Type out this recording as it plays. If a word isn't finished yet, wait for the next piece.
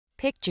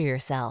Picture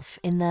yourself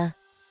in the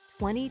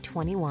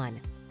 2021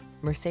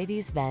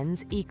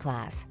 Mercedes-Benz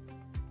E-Class.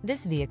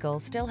 This vehicle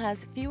still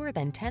has fewer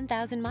than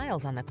 10,000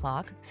 miles on the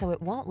clock, so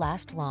it won't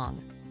last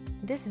long.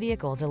 This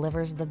vehicle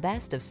delivers the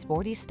best of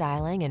sporty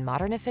styling and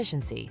modern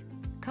efficiency.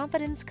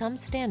 Confidence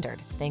comes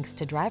standard thanks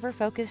to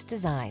driver-focused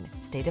design,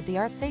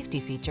 state-of-the-art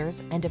safety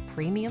features, and a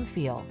premium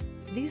feel.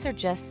 These are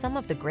just some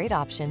of the great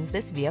options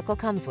this vehicle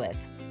comes with: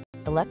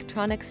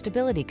 electronic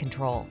stability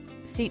control,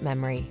 seat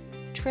memory,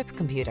 trip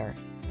computer,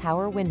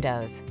 power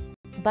windows,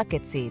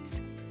 bucket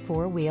seats,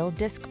 four-wheel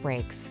disc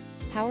brakes,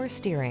 power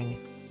steering.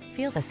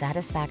 Feel the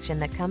satisfaction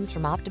that comes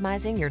from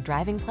optimizing your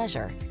driving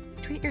pleasure.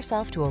 Treat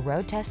yourself to a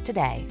road test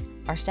today.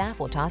 Our staff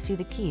will toss you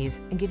the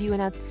keys and give you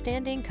an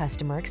outstanding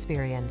customer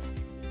experience.